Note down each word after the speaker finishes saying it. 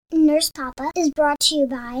Nurse Papa is brought to you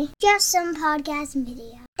by Just Some Podcast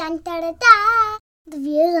Media. Dun, da, da, da. The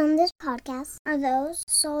views on this podcast are those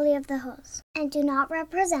solely of the host and do not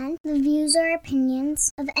represent the views or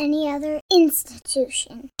opinions of any other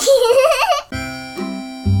institution.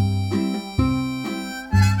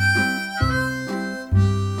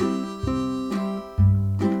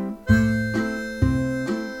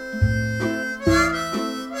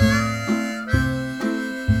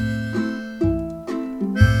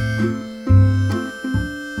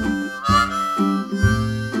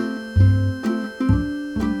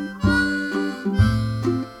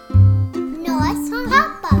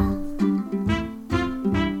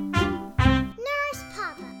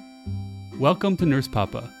 Welcome to Nurse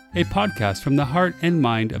Papa, a podcast from the heart and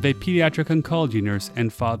mind of a pediatric oncology nurse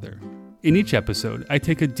and father. In each episode, I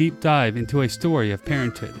take a deep dive into a story of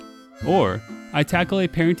parenthood, or I tackle a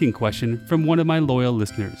parenting question from one of my loyal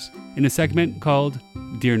listeners in a segment called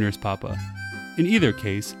Dear Nurse Papa. In either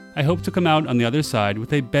case, I hope to come out on the other side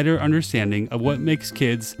with a better understanding of what makes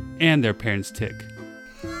kids and their parents tick.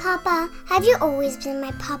 Papa, have you always been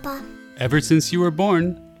my papa? Ever since you were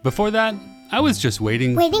born. Before that, I was just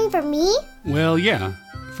waiting. Waiting for me? Well, yeah,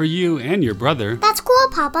 for you and your brother. That's cool,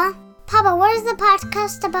 Papa. Papa, what is the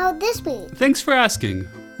podcast about this week? Thanks for asking.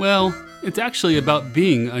 Well, it's actually about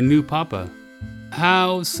being a new papa.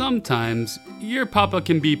 How sometimes your papa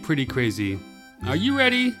can be pretty crazy. Are you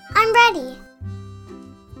ready? I'm ready.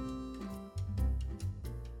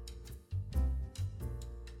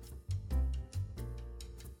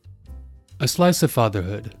 A slice of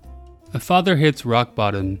fatherhood. A father hits rock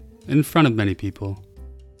bottom in front of many people.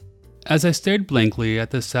 As I stared blankly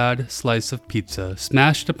at the sad slice of pizza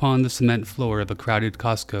smashed upon the cement floor of a crowded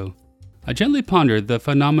Costco, I gently pondered the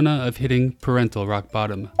phenomena of hitting parental rock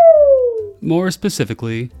bottom. More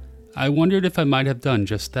specifically, I wondered if I might have done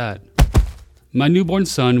just that. My newborn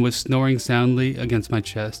son was snoring soundly against my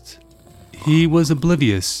chest. He was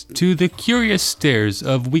oblivious to the curious stares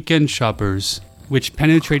of weekend shoppers, which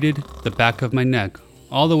penetrated the back of my neck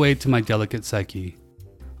all the way to my delicate psyche.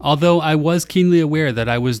 Although I was keenly aware that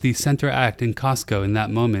I was the center act in Costco in that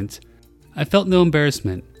moment, I felt no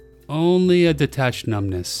embarrassment, only a detached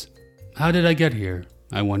numbness. How did I get here?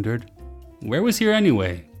 I wondered. Where was here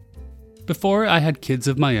anyway? Before I had kids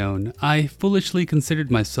of my own, I foolishly considered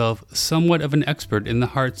myself somewhat of an expert in the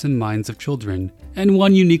hearts and minds of children, and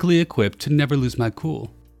one uniquely equipped to never lose my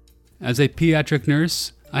cool. As a pediatric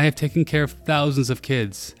nurse, I have taken care of thousands of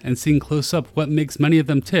kids and seen close up what makes many of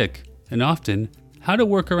them tick, and often, how to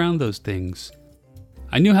work around those things.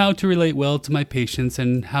 I knew how to relate well to my patients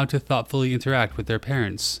and how to thoughtfully interact with their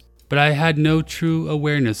parents, but I had no true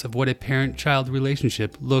awareness of what a parent-child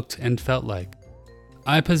relationship looked and felt like.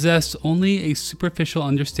 I possessed only a superficial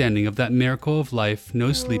understanding of that miracle of life,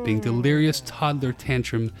 no sleeping, delirious toddler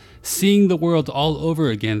tantrum, seeing the world all over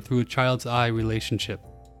again through a child's eye relationship.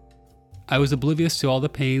 I was oblivious to all the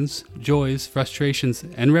pains, joys, frustrations,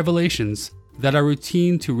 and revelations that are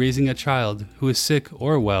routine to raising a child who is sick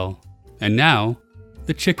or well. And now,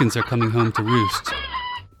 the chickens are coming home to roost.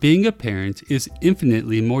 Being a parent is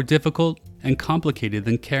infinitely more difficult and complicated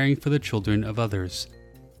than caring for the children of others.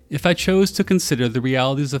 If I chose to consider the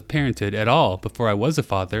realities of parenthood at all before I was a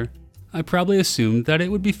father, I probably assumed that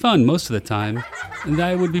it would be fun most of the time, and that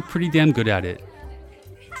I would be pretty damn good at it.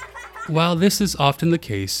 While this is often the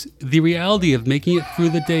case, the reality of making it through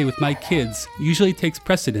the day with my kids usually takes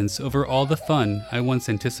precedence over all the fun I once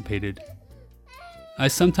anticipated. I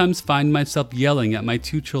sometimes find myself yelling at my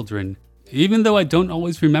two children, even though I don't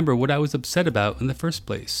always remember what I was upset about in the first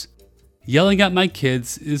place. Yelling at my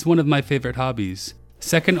kids is one of my favorite hobbies,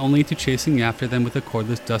 second only to chasing after them with a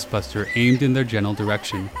cordless dustbuster aimed in their general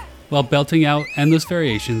direction, while belting out endless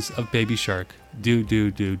variations of Baby Shark, do do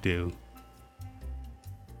do do.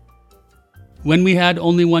 When we had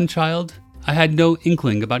only one child, I had no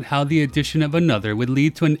inkling about how the addition of another would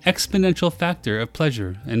lead to an exponential factor of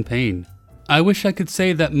pleasure and pain. I wish I could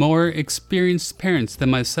say that more experienced parents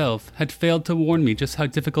than myself had failed to warn me just how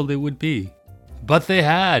difficult it would be. But they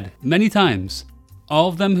had, many times. All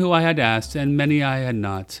of them who I had asked, and many I had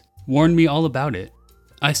not, warned me all about it.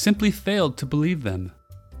 I simply failed to believe them.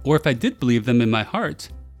 Or if I did believe them in my heart,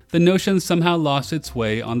 the notion somehow lost its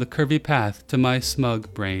way on the curvy path to my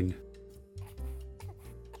smug brain.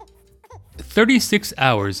 36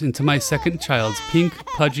 hours into my second child's pink,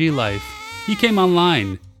 pudgy life, he came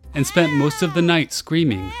online and spent most of the night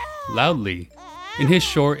screaming, loudly. In his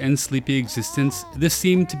short and sleepy existence, this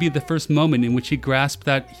seemed to be the first moment in which he grasped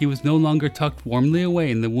that he was no longer tucked warmly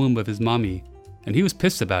away in the womb of his mommy, and he was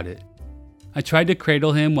pissed about it. I tried to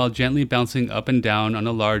cradle him while gently bouncing up and down on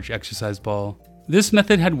a large exercise ball, This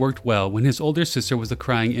method had worked well when his older sister was a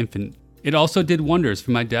crying infant. It also did wonders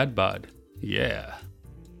for my dad bod. Yeah.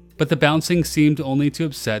 But the bouncing seemed only to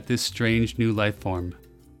upset this strange new life form.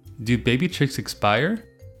 Do baby tricks expire?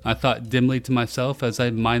 I thought dimly to myself as I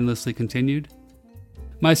mindlessly continued.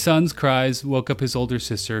 My son's cries woke up his older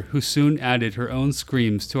sister, who soon added her own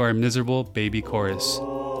screams to our miserable baby chorus.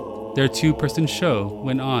 Their two-person show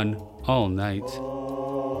went on all night.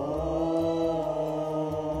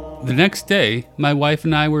 The next day, my wife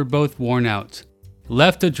and I were both worn out.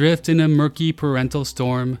 Left adrift in a murky parental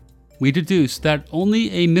storm, we deduced that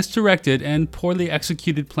only a misdirected and poorly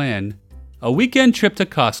executed plan, a weekend trip to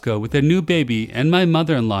Costco with a new baby and my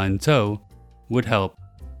mother-in-law in tow, would help.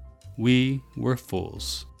 We were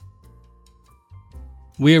fools.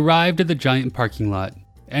 We arrived at the giant parking lot,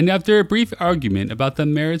 and after a brief argument about the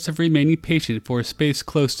merits of remaining patient for a space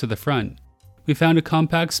close to the front, we found a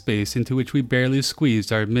compact space into which we barely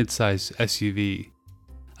squeezed our mid-sized SUV.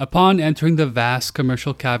 Upon entering the vast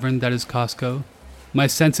commercial cavern that is Costco, my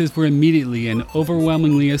senses were immediately and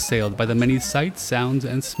overwhelmingly assailed by the many sights, sounds,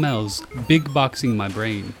 and smells big-boxing my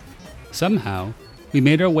brain. Somehow, we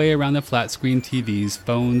made our way around the flat-screen TVs,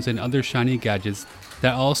 phones, and other shiny gadgets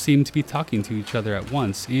that all seemed to be talking to each other at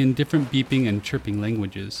once in different beeping and chirping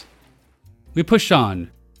languages. We pushed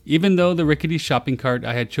on, even though the rickety shopping cart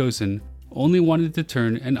I had chosen only wanted to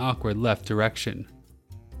turn an awkward left direction.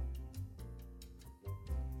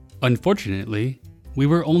 Unfortunately, we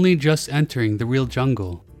were only just entering the real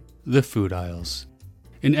jungle, the food aisles.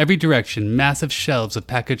 In every direction, massive shelves of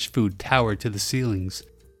packaged food towered to the ceilings.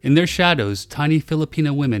 In their shadows, tiny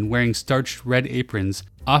Filipino women wearing starched red aprons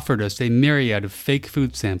offered us a myriad of fake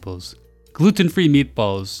food samples, gluten-free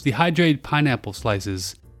meatballs, dehydrated pineapple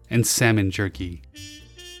slices, and salmon jerky.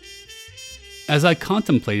 As I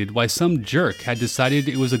contemplated why some jerk had decided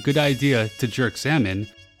it was a good idea to jerk salmon,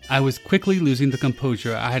 I was quickly losing the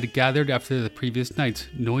composure I had gathered after the previous night's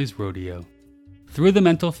noise rodeo. Through the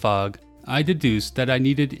mental fog, I deduced that I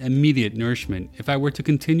needed immediate nourishment if I were to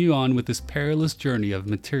continue on with this perilous journey of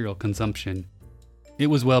material consumption. It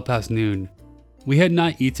was well past noon. We had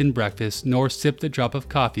not eaten breakfast nor sipped a drop of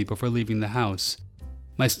coffee before leaving the house.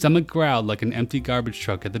 My stomach growled like an empty garbage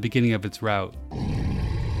truck at the beginning of its route.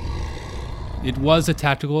 It was a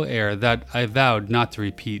tactical error that I vowed not to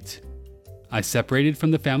repeat. I separated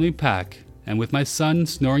from the family pack, and with my son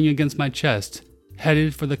snoring against my chest,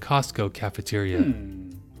 headed for the Costco cafeteria.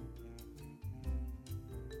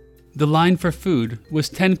 The line for food was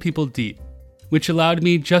 10 people deep, which allowed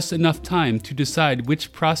me just enough time to decide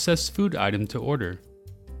which processed food item to order.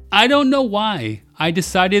 I don't know why I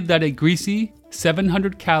decided that a greasy,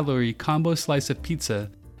 700-calorie combo slice of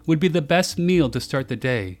pizza would be the best meal to start the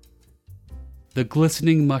day. The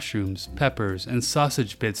glistening mushrooms, peppers, and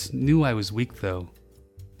sausage bits knew I was weak though.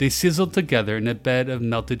 They sizzled together in a bed of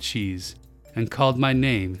melted cheese and called my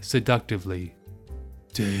name seductively.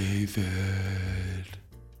 David.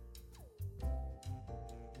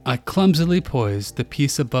 I clumsily poised the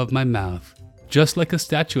piece above my mouth, just like a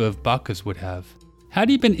statue of Bacchus would have, had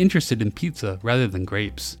he been interested in pizza rather than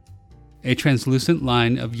grapes. A translucent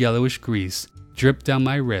line of yellowish grease dripped down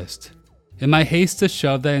my wrist. In my haste to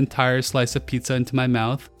shove that entire slice of pizza into my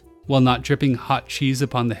mouth, while not dripping hot cheese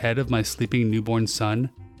upon the head of my sleeping newborn son,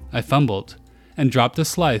 I fumbled and dropped the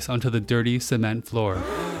slice onto the dirty cement floor.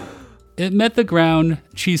 It met the ground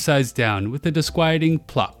cheese-sized down with a disquieting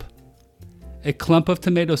plop. A clump of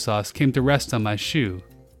tomato sauce came to rest on my shoe,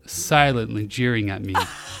 silently jeering at me.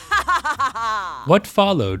 What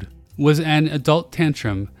followed was an adult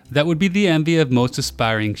tantrum that would be the envy of most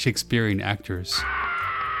aspiring Shakespearean actors.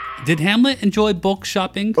 Did Hamlet enjoy bulk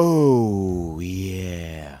shopping? Oh,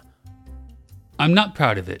 yeah. I'm not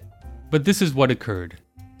proud of it, but this is what occurred.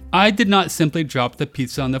 I did not simply drop the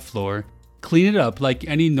pizza on the floor, clean it up like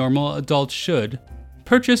any normal adult should,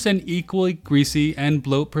 purchase an equally greasy and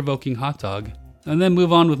bloat-provoking hot dog, and then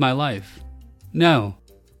move on with my life. No.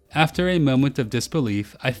 After a moment of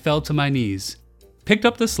disbelief, I fell to my knees, picked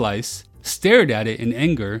up the slice, stared at it in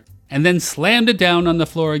anger, and then slammed it down on the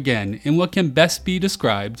floor again in what can best be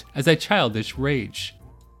described as a childish rage.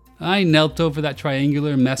 I knelt over that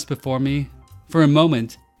triangular mess before me, for a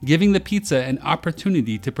moment, giving the pizza an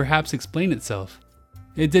opportunity to perhaps explain itself.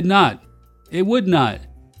 It did not. It would not.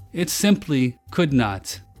 It simply could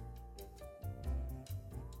not.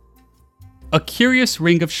 A curious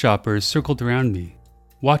ring of shoppers circled around me,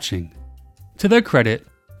 watching. To their credit,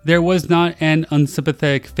 there was not an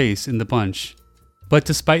unsympathetic face in the bunch. But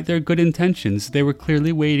despite their good intentions, they were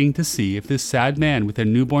clearly waiting to see if this sad man with a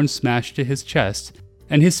newborn smashed to his chest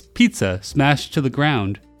and his pizza smashed to the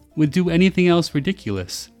ground would do anything else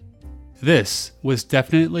ridiculous. This was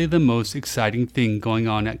definitely the most exciting thing going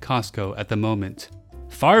on at Costco at the moment.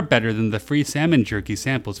 Far better than the free salmon jerky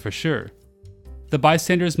samples for sure. The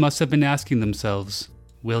bystanders must have been asking themselves,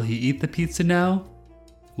 will he eat the pizza now?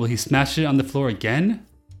 Will he smash it on the floor again?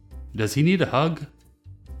 Does he need a hug?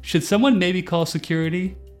 Should someone maybe call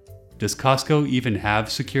security? Does Costco even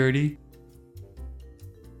have security?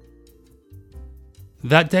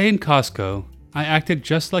 That day in Costco, I acted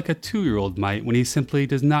just like a 2-year-old might when he simply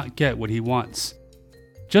does not get what he wants.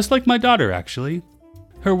 Just like my daughter, actually.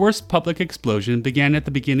 Her worst public explosion began at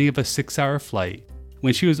the beginning of a 6-hour flight,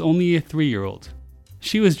 when she was only a 3-year-old.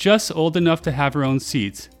 She was just old enough to have her own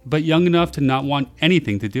seat, but young enough to not want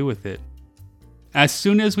anything to do with it. As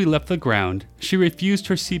soon as we left the ground, she refused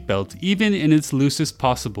her seatbelt even in its loosest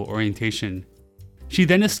possible orientation. She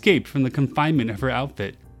then escaped from the confinement of her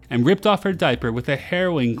outfit and ripped off her diaper with a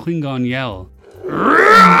harrowing Klingon yell.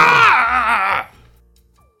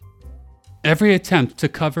 Every attempt to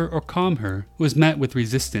cover or calm her was met with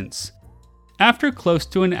resistance. After close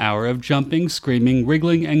to an hour of jumping, screaming,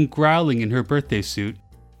 wriggling, and growling in her birthday suit,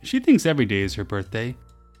 she thinks every day is her birthday,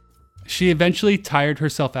 she eventually tired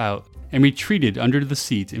herself out and retreated under the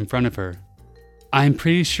seat in front of her. I am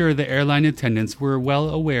pretty sure the airline attendants were well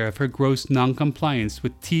aware of her gross non-compliance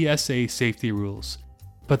with TSA safety rules,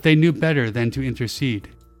 but they knew better than to intercede.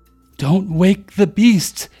 "Don't wake the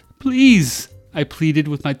beast, please," I pleaded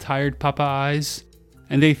with my tired papa eyes,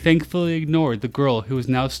 and they thankfully ignored the girl who was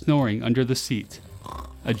now snoring under the seat,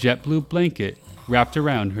 a jet blue blanket wrapped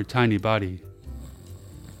around her tiny body.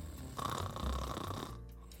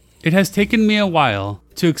 It has taken me a while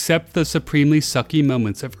to accept the supremely sucky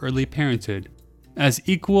moments of early parenthood as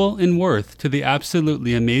equal in worth to the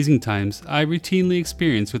absolutely amazing times I routinely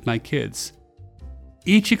experience with my kids.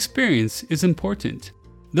 Each experience is important.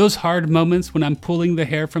 Those hard moments when I'm pulling the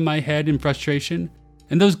hair from my head in frustration,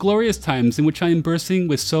 and those glorious times in which I am bursting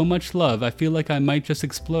with so much love I feel like I might just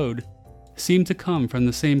explode, seem to come from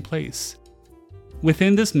the same place.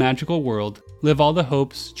 Within this magical world live all the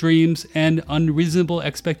hopes, dreams, and unreasonable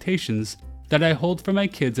expectations that I hold for my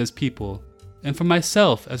kids as people, and for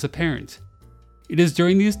myself as a parent. It is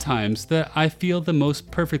during these times that I feel the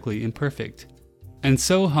most perfectly imperfect, and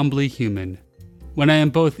so humbly human, when I am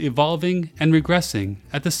both evolving and regressing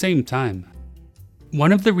at the same time.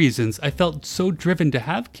 One of the reasons I felt so driven to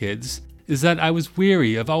have kids is that I was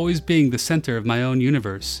weary of always being the center of my own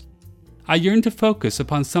universe. I yearned to focus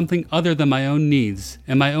upon something other than my own needs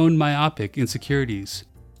and my own myopic insecurities.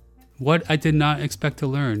 What I did not expect to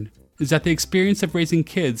learn is that the experience of raising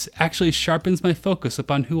kids actually sharpens my focus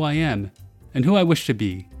upon who I am and who I wish to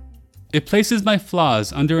be. It places my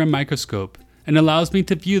flaws under a microscope and allows me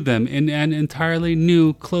to view them in an entirely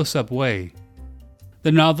new, close-up way.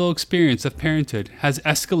 The novel experience of parenthood has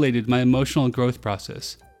escalated my emotional growth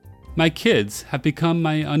process. My kids have become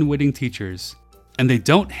my unwitting teachers, and they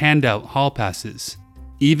don't hand out hall passes,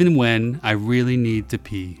 even when I really need to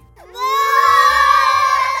pee.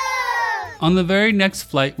 On the very next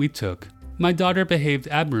flight we took, my daughter behaved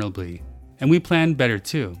admirably, and we planned better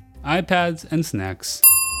too, iPads and snacks.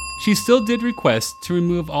 She still did request to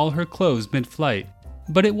remove all her clothes mid-flight,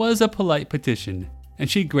 but it was a polite petition, and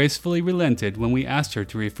she gracefully relented when we asked her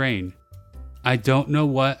to refrain. I don't know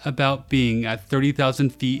what about being at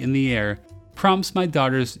 30,000 feet in the air prompts my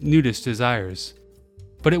daughter's nudist desires,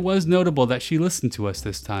 but it was notable that she listened to us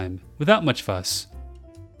this time, without much fuss.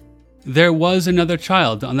 There was another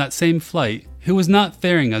child on that same flight who was not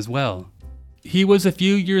faring as well. He was a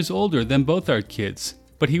few years older than both our kids,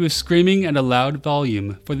 but he was screaming at a loud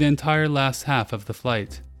volume for the entire last half of the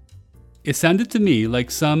flight. It sounded to me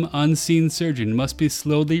like some unseen surgeon must be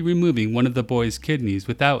slowly removing one of the boy's kidneys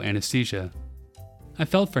without anesthesia. I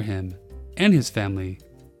felt for him and his family.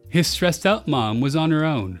 His stressed out mom was on her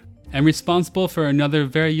own and responsible for another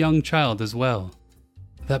very young child as well.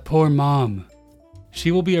 That poor mom.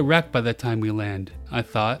 She will be a wreck by the time we land, I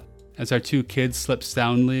thought, as our 2 kids slept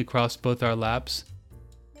soundly across both our laps.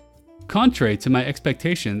 Contrary to my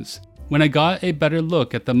expectations, when I got a better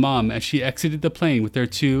look at the mom as she exited the plane with their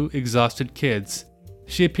 2 exhausted kids,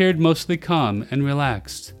 she appeared mostly calm and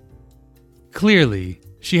relaxed. Clearly,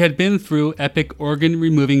 she had been through epic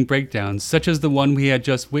organ-removing breakdowns such as the one we had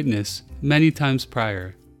just witnessed many times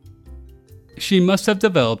prior. She must have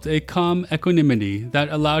developed a calm equanimity that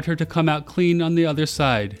allowed her to come out clean on the other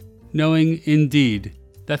side, knowing, indeed,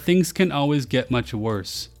 that things can always get much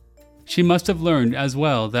worse. She must have learned as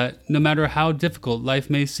well that no matter how difficult life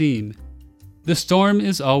may seem, the storm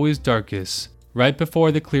is always darkest, right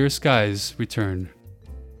before the clear skies return.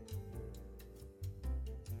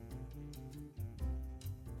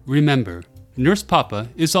 Remember, Nurse Papa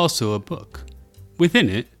is also a book.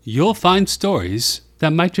 Within it, you'll find stories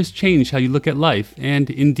that might just change how you look at life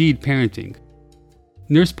and, indeed, parenting.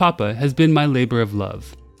 Nurse Papa has been my labor of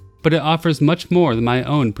love, but it offers much more than my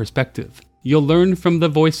own perspective. You'll learn from the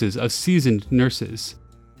voices of seasoned nurses,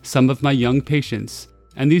 some of my young patients,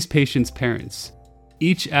 and these patients' parents,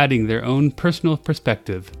 each adding their own personal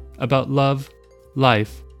perspective about love,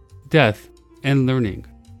 life, death, and learning.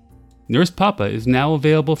 Nurse Papa is now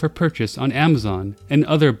available for purchase on Amazon and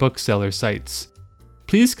other bookseller sites.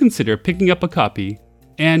 Please consider picking up a copy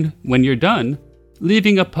and, when you're done,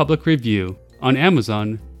 leaving a public review on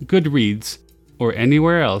Amazon, Goodreads, or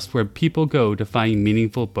anywhere else where people go to find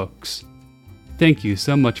meaningful books. Thank you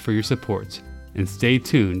so much for your support, and stay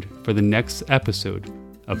tuned for the next episode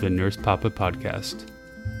of the Nurse Papa Podcast.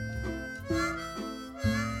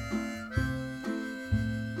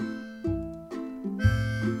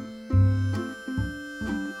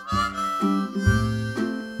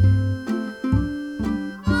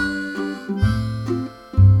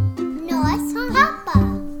 Nurse Papa.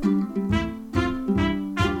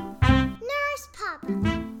 Nurse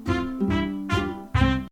Papa.